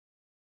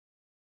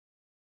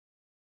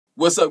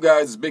What's up,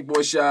 guys? It's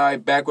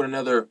Bigboishy back with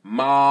another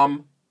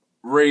mom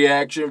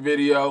reaction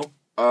video.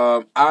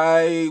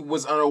 I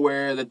was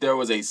unaware that there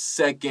was a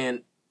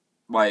second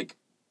like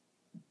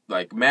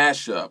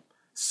mashup.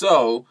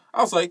 So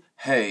I was like,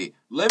 hey,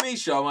 let me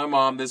show my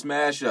mom this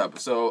mashup.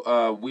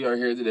 So we are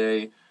here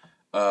today.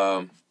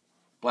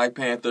 Black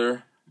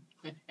Panther.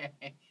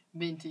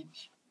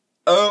 Vintage.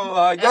 Oh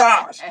my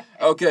gosh.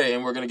 Okay,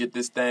 and we're gonna get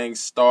this thing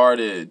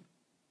started.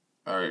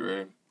 All right,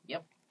 ready?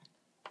 Yep.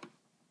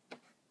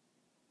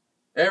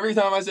 Every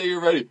time I say you're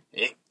ready.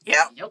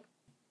 Yep.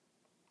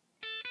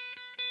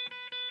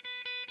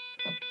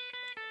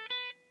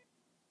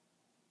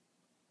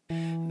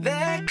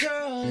 That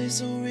girl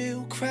is a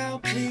real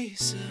crowd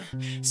pleaser.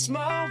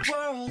 Small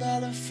world,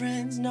 all her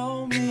friends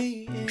know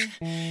me.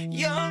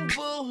 Young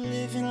bull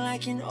living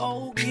like an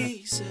old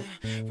geezer.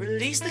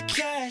 Release the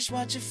cash,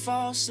 watch it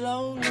fall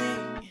slowly.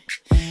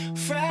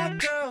 Frat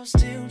girl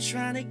still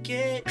trying to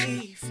get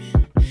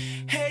even.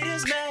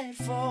 Haters mad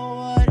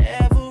for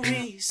whatever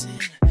reason.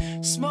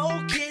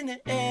 Smoke in the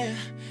air,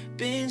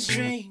 binge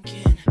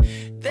drinking.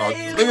 Look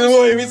at the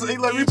way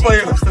let me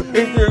play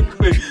it real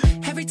quick.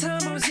 Every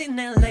time I was in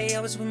LA, I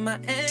was with my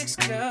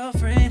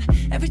ex-girlfriend.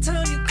 Every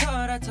time you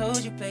called, I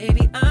told you,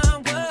 baby,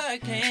 I'm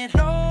working.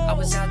 I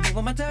was out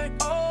doing my dirt,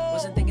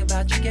 wasn't thinking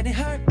about you getting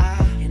hurt.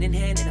 Hand in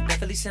hand in a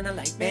Beverly Center,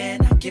 like,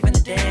 man, I'm giving a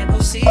damn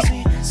who sees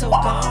me. So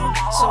gone,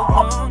 so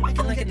wrong,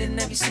 acting like I didn't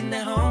have you sitting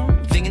at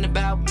home. Thinking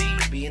about me,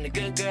 being the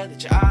good girl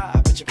that you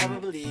are, but you probably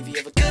believe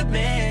you're a good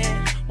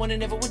man. One that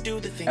never would do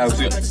the things I'm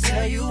about to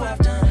tell you I've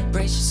done.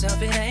 Brace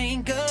yourself, it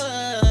ain't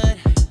good.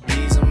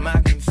 These are my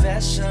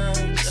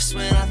confessions. Just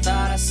when I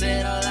thought I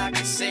said all I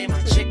could say,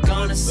 my chick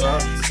on the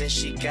side says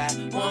she got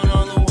one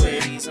on the way.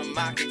 These are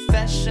my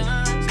confessions.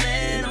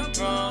 Man, I'm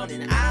grown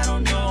and I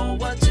don't know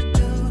what to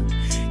do.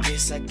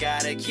 Guess I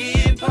gotta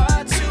give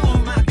part two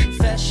of my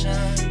confession.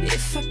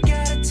 If I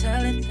gotta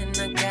tell it, then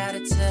I gotta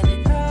tell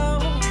it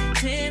all.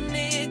 Damn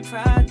near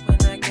cried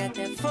when I got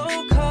that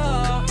phone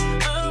call.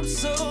 I'm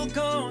so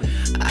gone,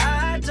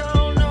 I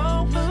don't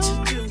know what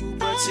to do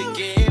but to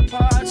get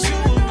part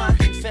two of my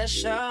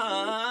confession.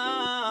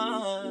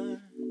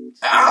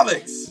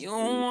 Alex! You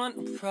don't want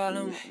no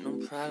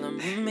problem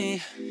with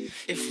me.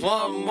 If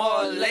one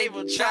more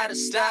label try to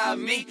stop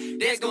me,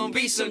 there's gonna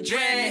be some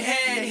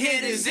dreadhead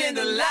hitters in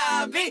the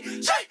lobby.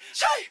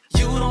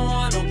 You don't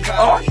want no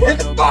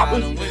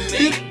problem with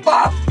me.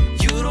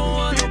 You don't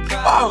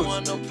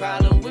want no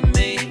problem with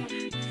me.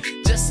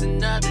 Just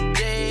another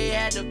day,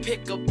 had to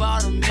pick up all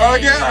the men. Oh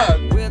yeah.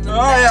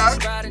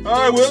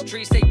 Alright, Will.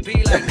 Streets, they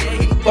be like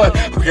they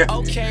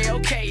Okay.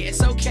 Okay,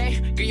 it's okay.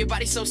 Girl, your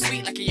body's so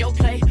sweet like a yo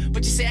play.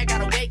 But you say I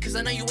gotta wait, cause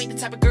I know you ain't the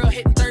type of girl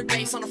hitting third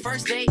base on the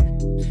first date.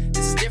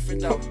 This is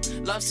different though.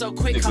 Love so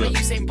quick, calling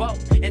Usain Bolt.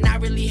 And I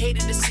really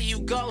hated to see you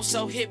go,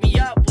 so hit me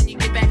up when you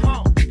get back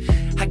home.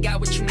 I got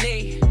what you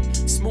need.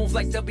 Smooth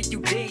like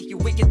WD, you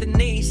weak at the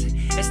knees.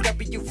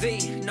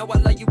 SWV, know I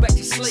love you back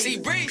to sleep. See,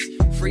 breeze.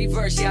 Free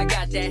verse, yeah, I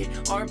got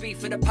that. R&B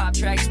for the pop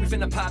tracks, we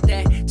finna pop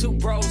that. Two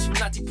bros from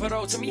Nati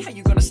Pro, tell me how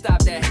you gonna stop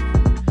that.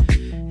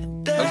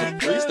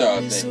 That's a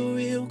freestyle It's a thing.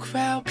 real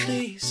crowd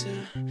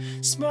pleaser.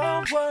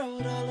 Small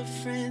world, all her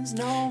friends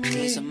know me.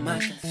 These are my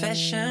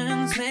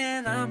confessions,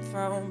 man, I'm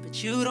from,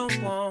 but you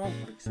don't want.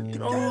 You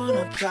don't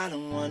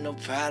want no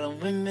problem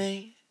with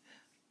me.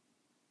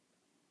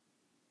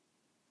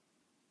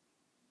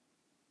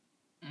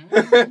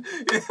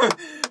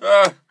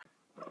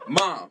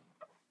 Mom,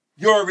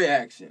 your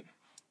reaction.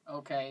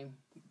 Okay,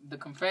 the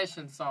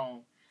confession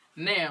song.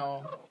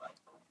 Now,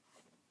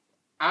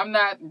 I'm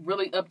not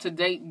really up to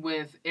date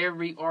with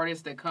every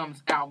artist that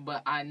comes out,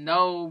 but I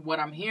know what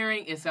I'm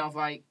hearing. It sounds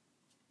like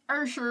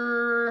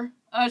Usher.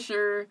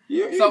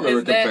 You So remember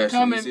is that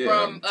coming Confessions,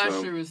 from so-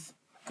 Usher's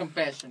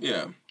confession?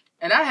 Yeah.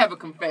 And I have a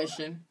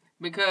confession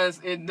because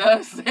it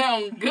does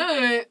sound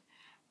good.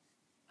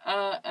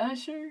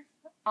 Usher,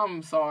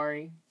 I'm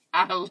sorry.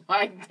 I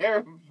like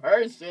their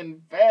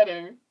version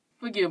better.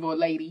 Forgive old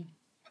lady.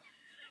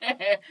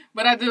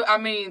 But I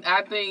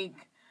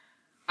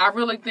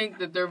really think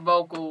that their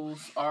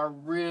vocals are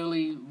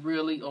really,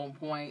 really on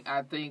point.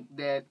 I think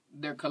that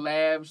their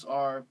collabs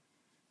are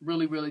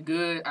really, really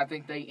good. I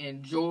think they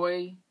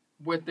enjoy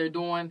what they're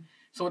doing.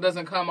 So it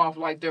doesn't come off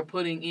like they're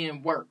putting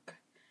in work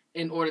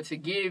in order to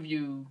give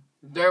you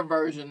their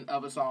version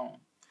of a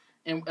song.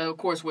 And of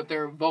course what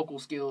their vocal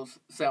skills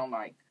sound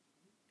like.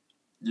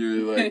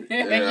 You like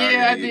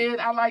yeah, I did.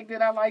 I liked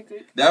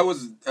it. That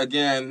was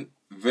again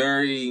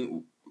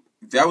very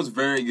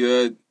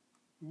good.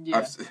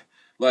 Yeah.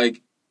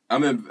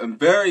 I'm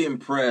very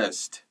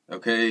impressed,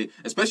 okay?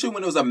 Especially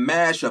when it was a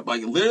mashup,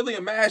 like literally a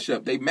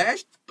mashup. They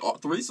mashed all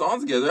three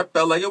songs together. It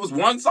felt like it was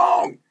one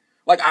song.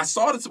 Like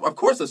of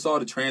course I saw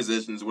the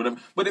transitions or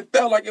whatever, but it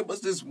felt like it was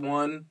just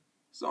one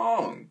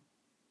song.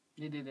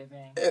 They did their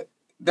thing.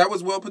 That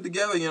was well put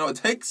together. You know, it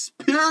takes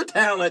pure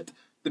talent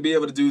to be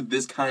able to do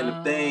this kind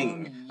of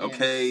thing,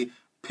 okay? Yes.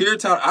 Pure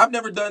talent. I've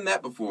never done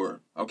that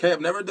before, okay? I've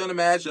never done a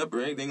mashup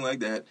or anything like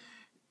that.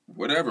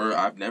 Whatever,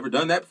 I've never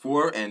done that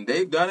before, and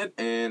they've done it,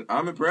 and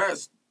I'm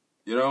impressed.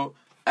 You know,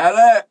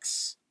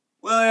 Alex,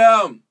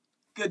 William,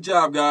 good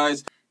job,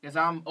 guys. Because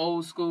I'm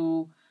old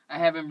school. I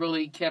haven't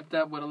really kept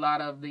up with a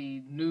lot of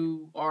the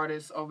new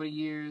artists over the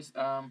years.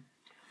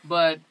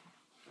 But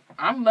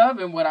I'm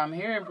loving what I'm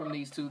hearing from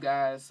these two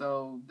guys,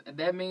 so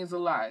that means a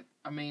lot.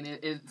 I mean,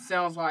 it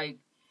sounds like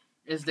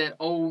it's that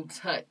old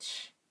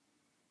touch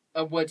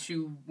of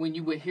when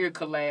you would hear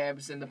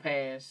collabs in the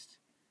past,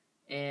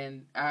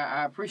 and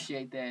I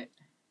appreciate that.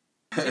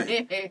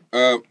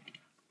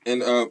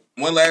 And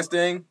one last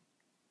thing,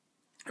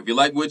 if you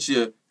like what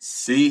you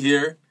see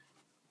here,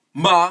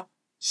 ma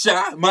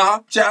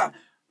cha,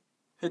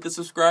 hit the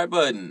subscribe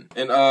button,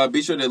 and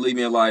be sure to leave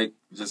me a like,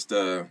 just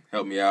to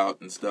help me out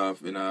and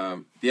stuff. And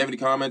if you have any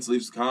comments,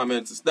 leave some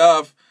comments and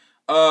stuff.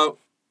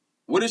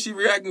 What is she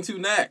reacting to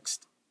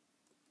next?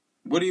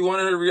 What do you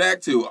want her to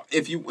react to?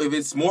 If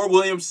it's more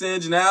William,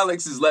 Singe, and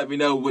Alex, just let me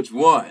know which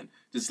one.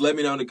 Just let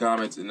me know in the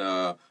comments, and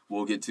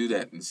we'll get to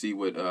that and see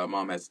what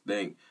Mom has to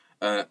think.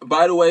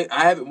 By the way,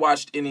 I haven't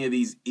watched any of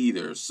these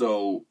either,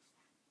 so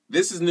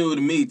this is new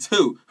to me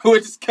too,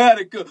 which is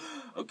kind of cool.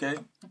 Okay.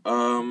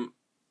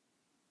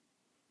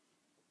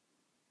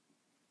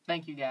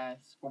 Thank you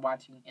guys for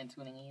watching and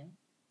tuning in.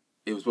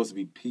 It was supposed to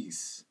be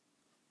peace.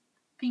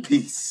 Peace.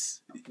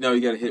 Peace. No,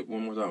 you gotta hit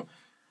one more time.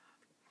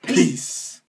 Peace.